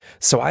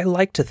So I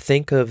like to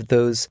think of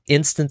those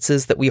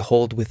instances that we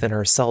hold within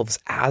ourselves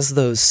as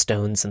those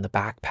stones in the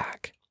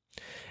backpack.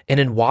 And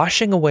in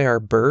washing away our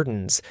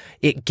burdens,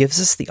 it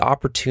gives us the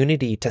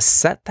opportunity to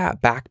set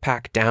that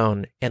backpack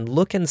down and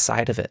look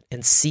inside of it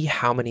and see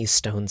how many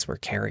stones we're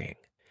carrying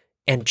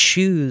and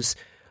choose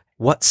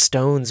what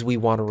stones we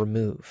want to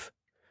remove.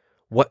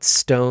 What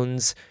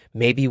stones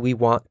maybe we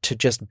want to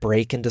just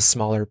break into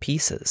smaller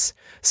pieces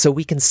so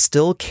we can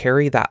still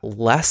carry that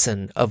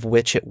lesson of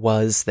which it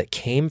was that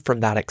came from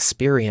that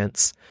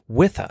experience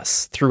with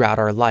us throughout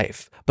our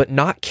life, but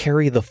not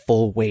carry the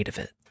full weight of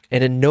it.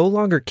 And in no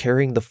longer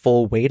carrying the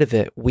full weight of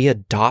it, we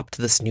adopt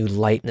this new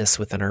lightness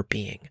within our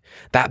being.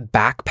 That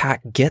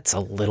backpack gets a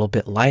little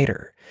bit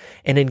lighter.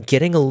 And in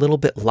getting a little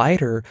bit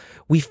lighter,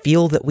 we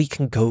feel that we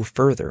can go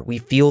further. We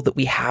feel that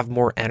we have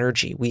more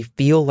energy. We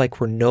feel like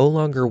we're no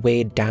longer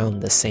weighed down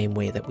the same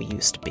way that we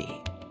used to be.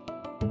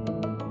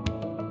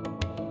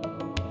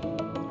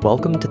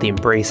 Welcome to the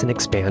Embrace and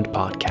Expand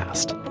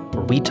podcast,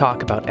 where we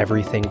talk about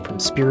everything from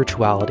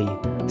spirituality,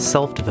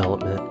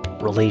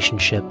 self-development,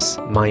 relationships,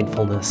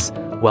 mindfulness,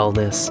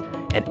 wellness,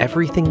 and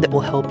everything that will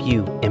help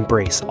you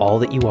embrace all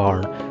that you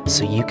are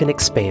so you can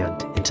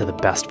expand into the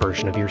best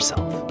version of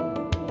yourself.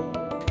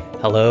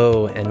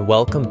 Hello, and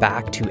welcome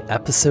back to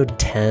episode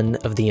 10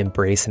 of the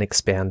Embrace and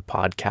Expand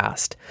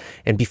podcast.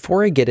 And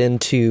before I get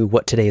into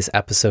what today's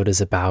episode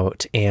is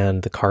about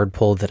and the card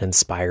pull that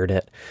inspired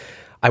it,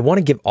 I want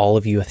to give all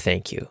of you a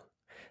thank you.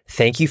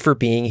 Thank you for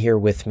being here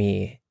with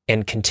me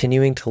and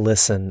continuing to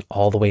listen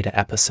all the way to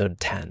episode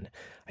 10.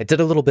 I did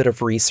a little bit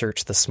of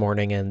research this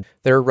morning, and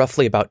there are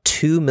roughly about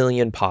 2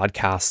 million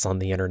podcasts on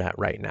the internet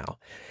right now.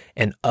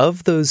 And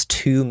of those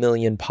 2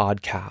 million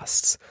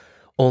podcasts,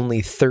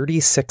 only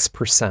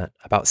 36%,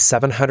 about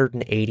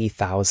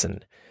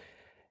 780,000,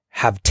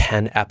 have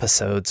 10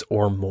 episodes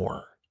or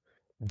more.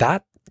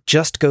 That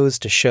just goes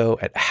to show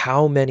at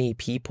how many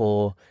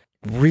people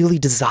really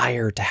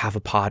desire to have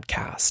a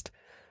podcast,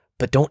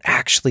 but don't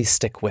actually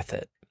stick with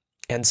it.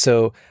 And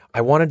so I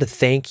wanted to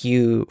thank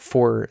you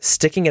for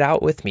sticking it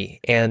out with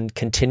me and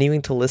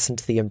continuing to listen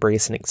to the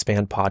Embrace and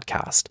Expand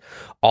podcast.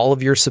 All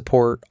of your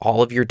support,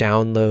 all of your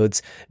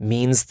downloads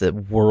means the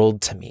world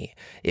to me.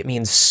 It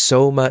means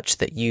so much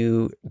that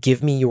you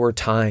give me your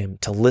time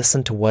to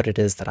listen to what it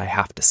is that I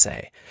have to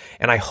say.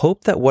 And I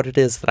hope that what it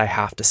is that I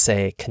have to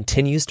say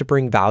continues to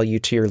bring value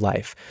to your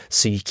life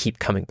so you keep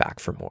coming back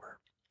for more.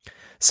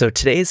 So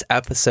today's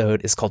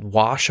episode is called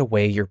Wash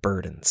Away Your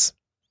Burdens.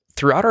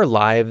 Throughout our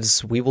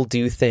lives, we will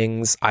do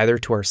things either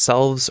to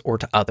ourselves or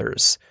to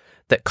others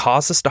that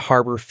cause us to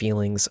harbor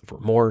feelings of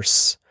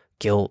remorse,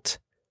 guilt,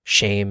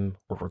 shame,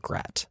 or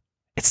regret.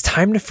 It's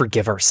time to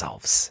forgive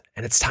ourselves,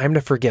 and it's time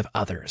to forgive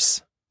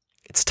others.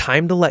 It's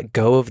time to let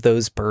go of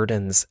those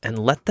burdens and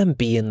let them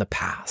be in the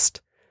past,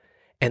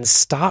 and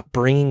stop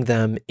bringing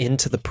them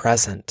into the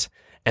present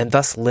and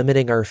thus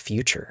limiting our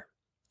future.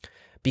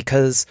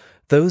 Because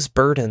those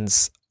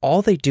burdens,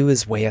 all they do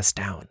is weigh us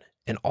down.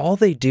 And all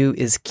they do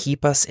is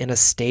keep us in a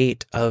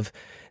state of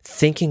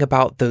thinking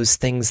about those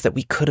things that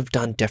we could have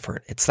done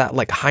different. It's that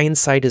like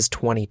hindsight is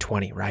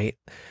 20/20, right?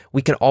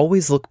 We can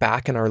always look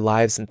back in our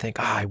lives and think,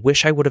 I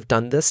wish I would have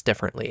done this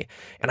differently.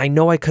 And I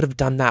know I could have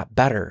done that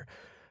better.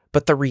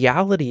 But the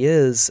reality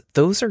is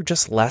those are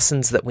just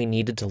lessons that we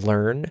needed to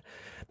learn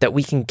that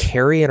we can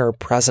carry in our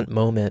present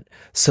moment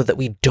so that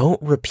we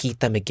don't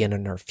repeat them again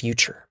in our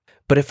future.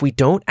 But if we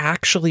don't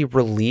actually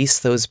release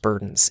those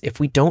burdens, if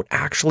we don't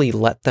actually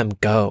let them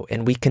go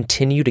and we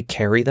continue to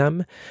carry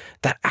them,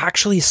 that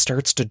actually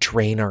starts to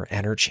drain our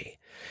energy.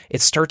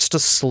 It starts to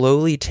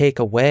slowly take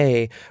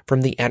away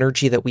from the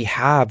energy that we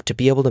have to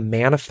be able to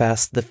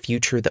manifest the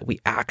future that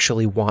we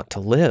actually want to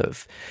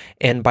live.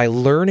 And by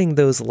learning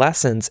those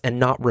lessons and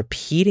not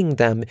repeating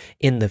them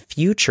in the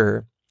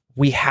future,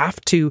 we have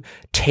to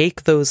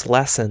take those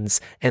lessons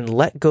and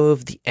let go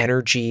of the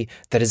energy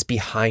that is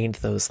behind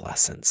those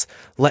lessons.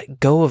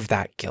 Let go of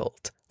that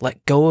guilt.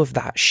 Let go of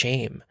that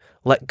shame.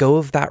 Let go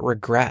of that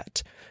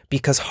regret.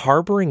 Because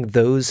harboring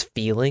those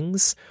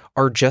feelings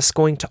are just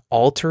going to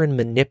alter and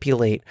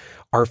manipulate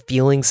our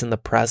feelings in the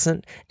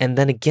present, and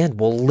then again,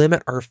 will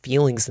limit our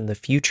feelings in the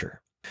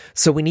future.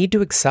 So we need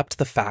to accept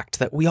the fact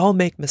that we all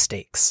make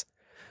mistakes.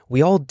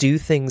 We all do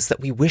things that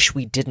we wish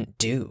we didn't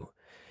do.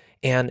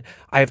 And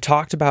I have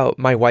talked about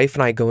my wife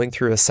and I going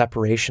through a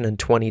separation in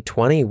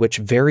 2020, which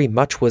very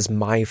much was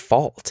my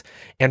fault.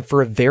 And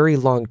for a very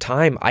long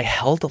time, I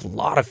held a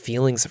lot of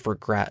feelings of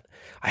regret.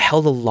 I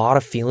held a lot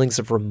of feelings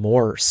of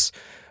remorse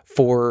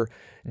for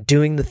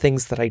doing the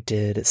things that I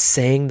did,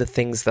 saying the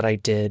things that I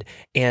did,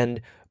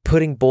 and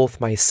putting both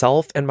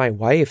myself and my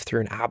wife through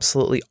an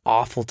absolutely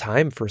awful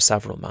time for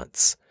several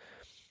months.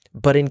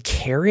 But in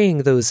carrying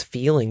those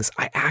feelings,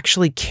 I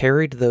actually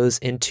carried those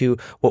into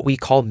what we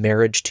call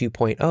marriage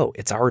 2.0.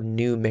 It's our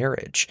new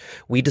marriage.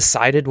 We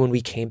decided when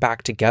we came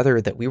back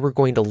together that we were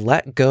going to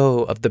let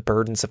go of the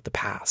burdens of the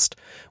past.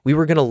 We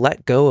were going to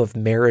let go of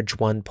marriage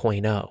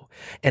 1.0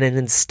 and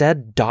instead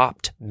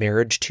adopt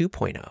marriage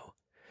 2.0.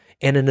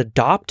 And in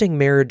adopting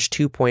marriage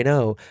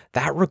 2.0,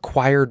 that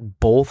required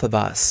both of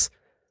us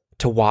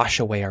to wash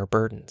away our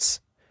burdens.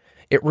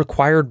 It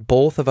required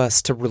both of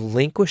us to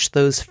relinquish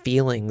those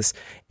feelings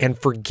and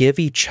forgive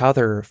each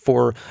other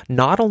for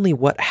not only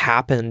what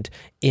happened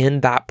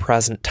in that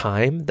present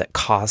time that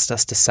caused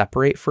us to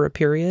separate for a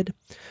period,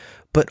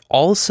 but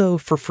also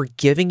for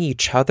forgiving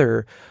each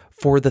other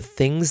for the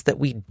things that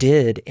we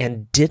did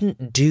and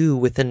didn't do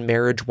within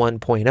Marriage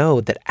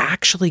 1.0 that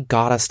actually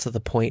got us to the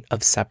point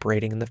of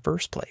separating in the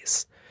first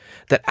place.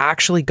 That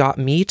actually got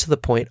me to the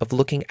point of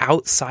looking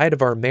outside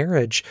of our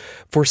marriage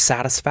for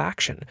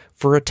satisfaction,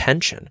 for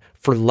attention,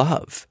 for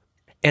love,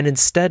 and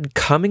instead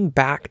coming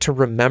back to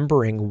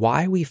remembering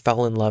why we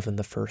fell in love in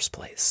the first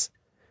place.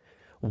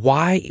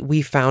 Why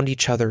we found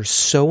each other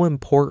so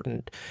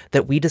important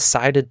that we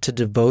decided to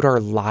devote our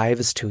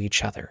lives to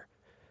each other.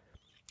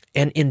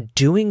 And in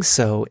doing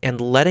so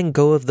and letting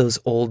go of those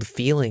old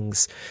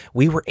feelings,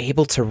 we were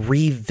able to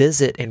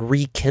revisit and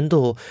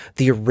rekindle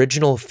the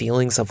original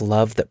feelings of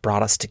love that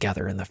brought us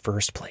together in the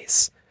first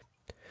place.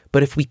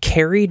 But if we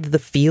carried the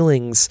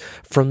feelings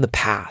from the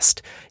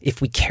past,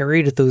 if we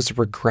carried those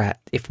regret,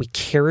 if we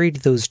carried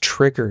those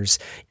triggers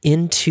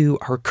into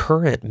our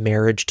current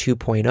Marriage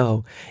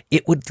 2.0,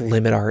 it would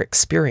limit our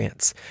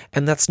experience.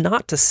 And that's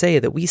not to say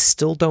that we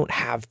still don't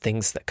have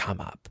things that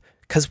come up,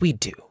 because we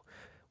do.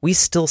 We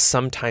still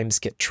sometimes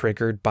get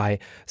triggered by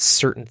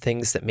certain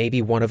things that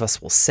maybe one of us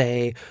will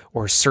say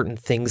or certain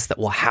things that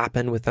will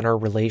happen within our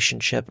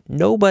relationship.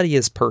 Nobody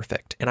is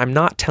perfect. And I'm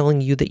not telling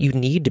you that you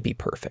need to be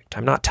perfect.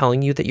 I'm not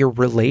telling you that your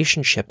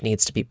relationship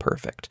needs to be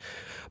perfect.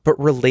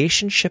 But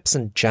relationships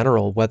in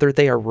general, whether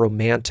they are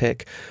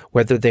romantic,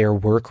 whether they are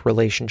work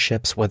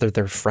relationships, whether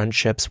they're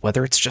friendships,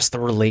 whether it's just the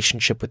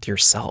relationship with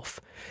yourself,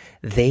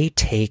 they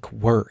take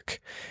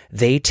work,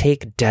 they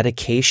take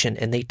dedication,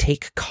 and they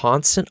take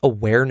constant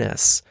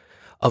awareness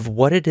of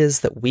what it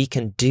is that we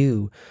can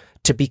do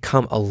to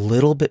become a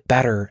little bit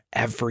better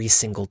every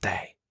single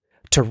day.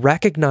 To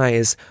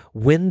recognize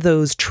when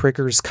those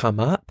triggers come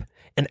up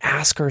and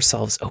ask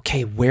ourselves,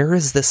 okay, where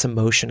is this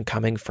emotion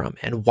coming from?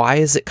 And why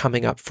is it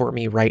coming up for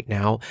me right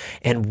now?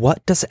 And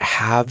what does it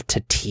have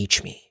to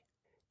teach me?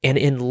 And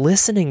in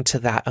listening to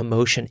that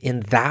emotion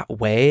in that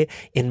way,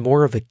 in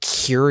more of a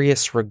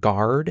curious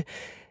regard,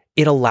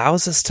 it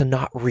allows us to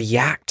not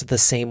react the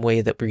same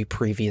way that we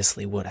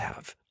previously would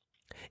have.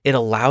 It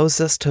allows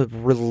us to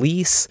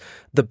release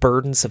the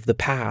burdens of the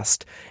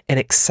past and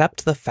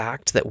accept the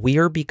fact that we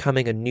are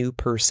becoming a new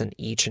person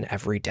each and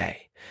every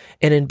day.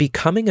 And in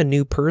becoming a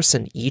new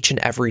person each and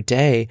every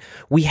day,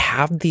 we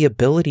have the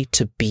ability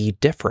to be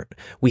different.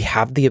 We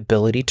have the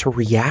ability to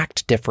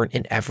react different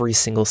in every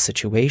single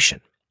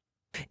situation.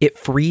 It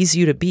frees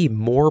you to be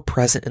more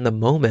present in the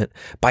moment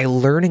by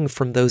learning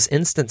from those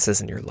instances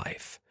in your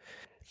life.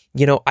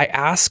 You know, I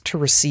ask to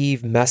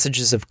receive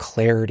messages of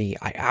clarity.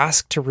 I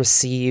ask to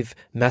receive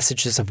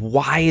messages of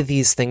why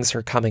these things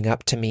are coming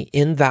up to me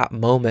in that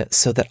moment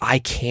so that I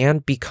can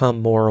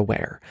become more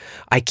aware.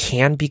 I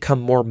can become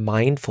more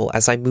mindful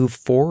as I move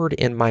forward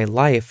in my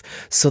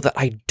life so that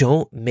I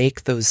don't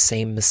make those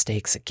same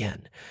mistakes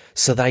again,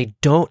 so that I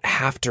don't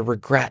have to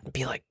regret and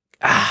be like,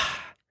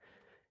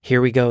 here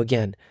we go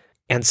again,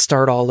 and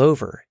start all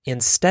over.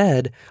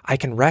 Instead, I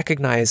can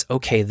recognize,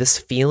 okay, this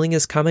feeling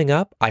is coming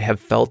up. I have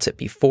felt it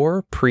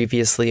before.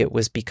 Previously, it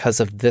was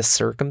because of this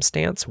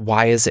circumstance.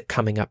 Why is it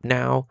coming up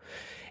now?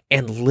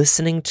 And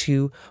listening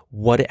to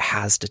what it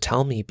has to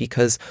tell me,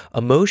 because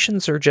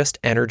emotions are just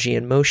energy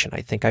in motion.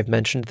 I think I've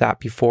mentioned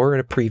that before in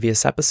a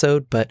previous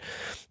episode, but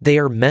they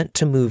are meant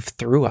to move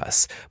through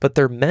us. But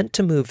they're meant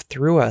to move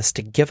through us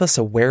to give us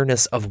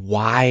awareness of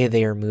why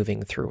they are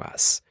moving through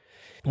us.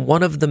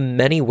 One of the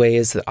many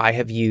ways that I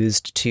have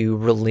used to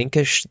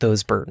relinquish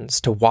those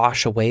burdens, to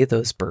wash away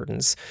those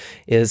burdens,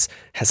 is,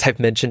 as I've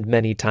mentioned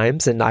many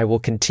times, and I will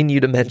continue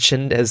to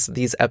mention as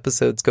these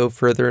episodes go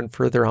further and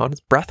further on,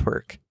 is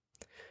breathwork,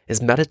 is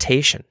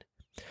meditation,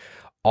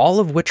 all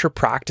of which are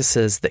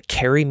practices that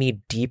carry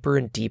me deeper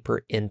and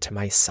deeper into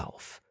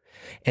myself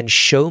and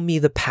show me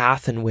the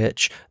path in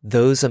which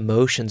those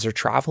emotions are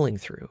traveling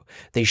through.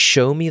 They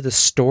show me the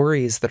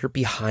stories that are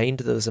behind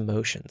those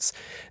emotions.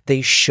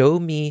 They show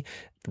me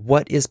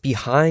what is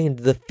behind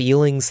the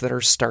feelings that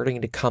are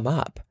starting to come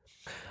up.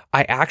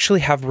 I actually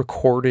have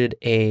recorded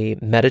a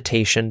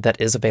meditation that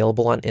is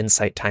available on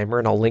Insight Timer,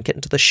 and I'll link it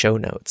into the show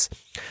notes.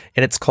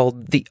 And it's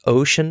called the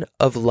Ocean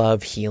of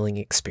Love Healing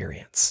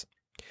Experience.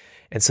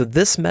 And so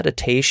this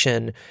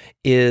meditation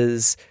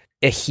is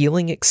a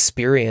healing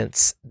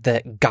experience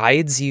that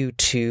guides you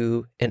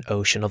to an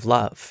ocean of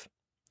love.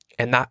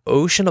 And that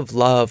ocean of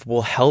love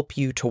will help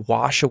you to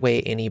wash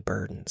away any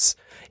burdens.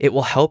 It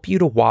will help you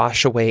to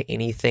wash away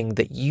anything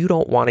that you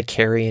don't want to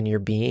carry in your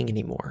being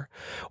anymore,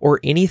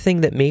 or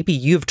anything that maybe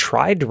you've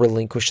tried to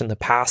relinquish in the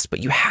past, but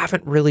you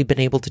haven't really been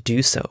able to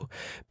do so,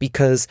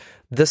 because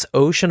this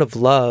ocean of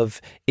love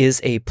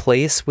is a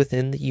place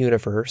within the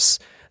universe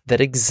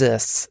that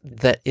exists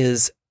that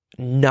is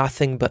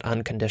nothing but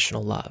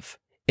unconditional love.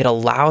 It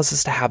allows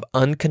us to have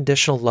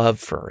unconditional love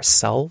for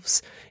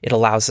ourselves. It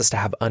allows us to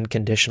have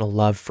unconditional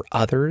love for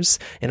others.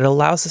 And it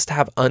allows us to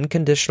have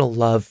unconditional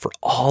love for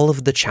all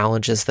of the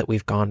challenges that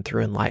we've gone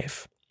through in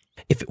life.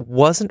 If it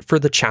wasn't for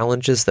the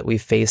challenges that we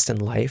faced in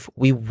life,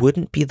 we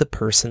wouldn't be the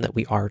person that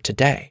we are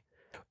today.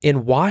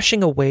 In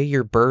washing away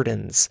your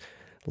burdens,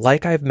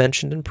 like I've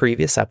mentioned in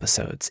previous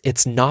episodes,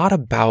 it's not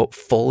about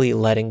fully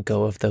letting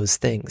go of those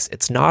things.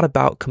 It's not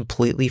about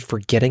completely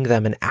forgetting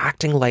them and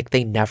acting like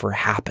they never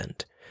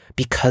happened,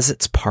 because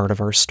it's part of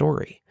our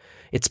story.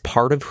 It's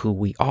part of who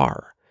we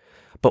are.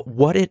 But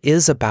what it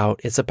is about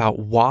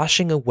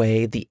washing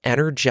away the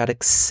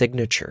energetic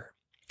signature,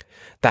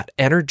 that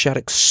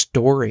energetic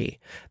story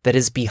that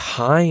is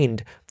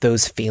behind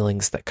those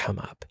feelings that come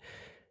up,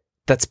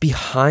 that's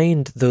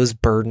behind those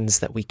burdens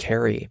that we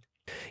carry.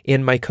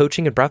 In my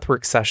coaching and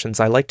breathwork sessions,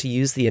 I like to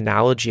use the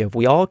analogy of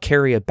we all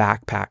carry a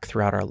backpack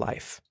throughout our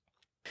life.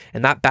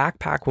 And that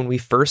backpack, when we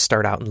first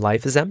start out in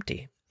life, is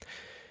empty.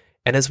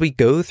 And as we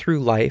go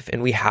through life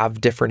and we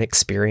have different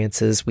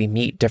experiences, we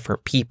meet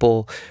different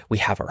people, we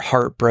have our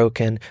heart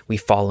broken, we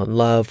fall in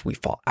love, we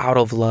fall out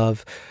of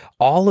love,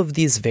 all of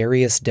these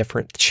various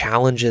different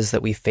challenges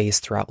that we face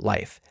throughout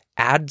life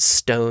add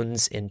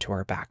stones into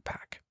our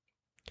backpack.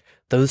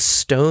 Those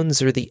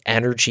stones are the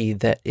energy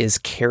that is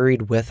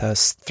carried with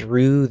us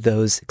through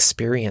those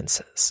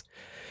experiences.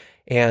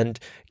 And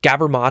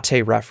Gabor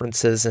Mate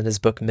references in his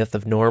book, Myth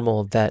of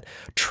Normal, that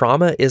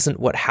trauma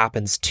isn't what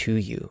happens to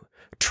you.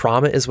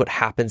 Trauma is what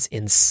happens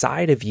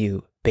inside of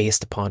you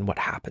based upon what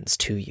happens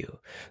to you.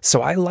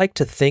 So I like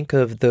to think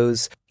of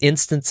those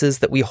instances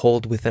that we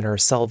hold within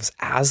ourselves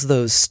as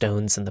those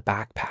stones in the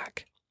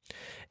backpack.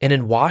 And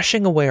in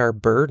washing away our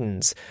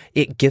burdens,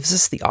 it gives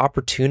us the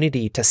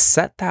opportunity to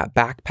set that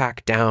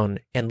backpack down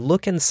and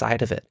look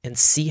inside of it and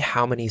see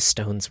how many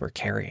stones we're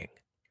carrying.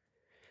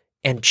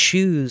 And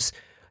choose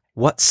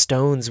what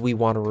stones we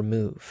want to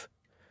remove.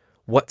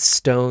 What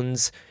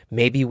stones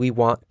maybe we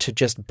want to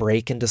just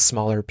break into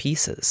smaller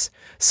pieces,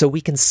 so we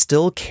can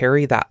still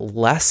carry that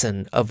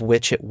lesson of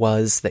which it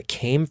was that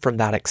came from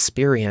that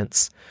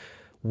experience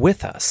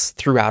with us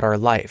throughout our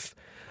life,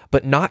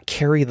 but not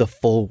carry the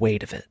full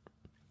weight of it.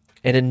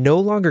 And in no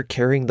longer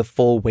carrying the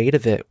full weight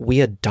of it, we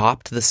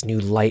adopt this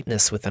new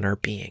lightness within our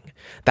being.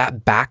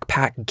 That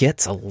backpack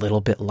gets a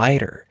little bit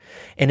lighter.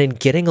 And in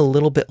getting a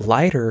little bit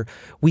lighter,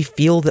 we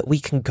feel that we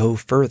can go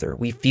further.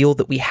 We feel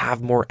that we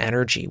have more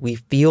energy. We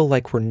feel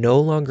like we're no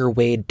longer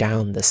weighed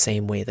down the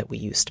same way that we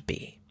used to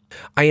be.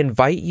 I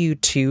invite you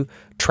to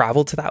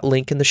travel to that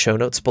link in the show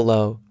notes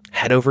below.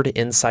 Head over to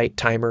Insight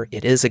Timer.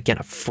 It is, again,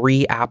 a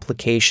free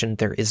application.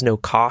 There is no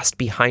cost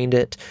behind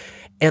it.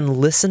 And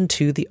listen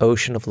to the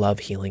Ocean of Love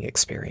healing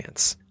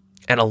experience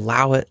and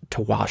allow it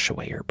to wash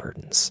away your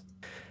burdens.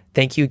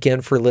 Thank you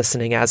again for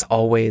listening. As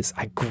always,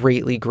 I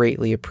greatly,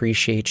 greatly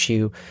appreciate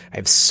you. I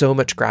have so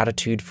much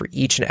gratitude for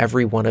each and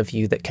every one of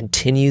you that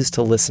continues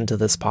to listen to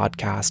this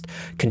podcast,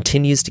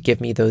 continues to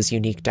give me those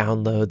unique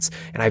downloads.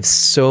 And I have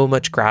so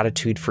much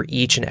gratitude for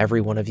each and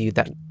every one of you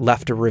that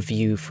left a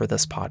review for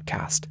this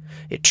podcast.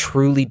 It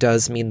truly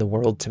does mean the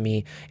world to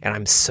me, and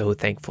I'm so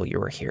thankful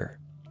you are here.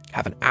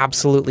 Have an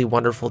absolutely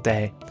wonderful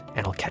day,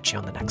 and I'll catch you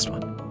on the next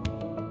one.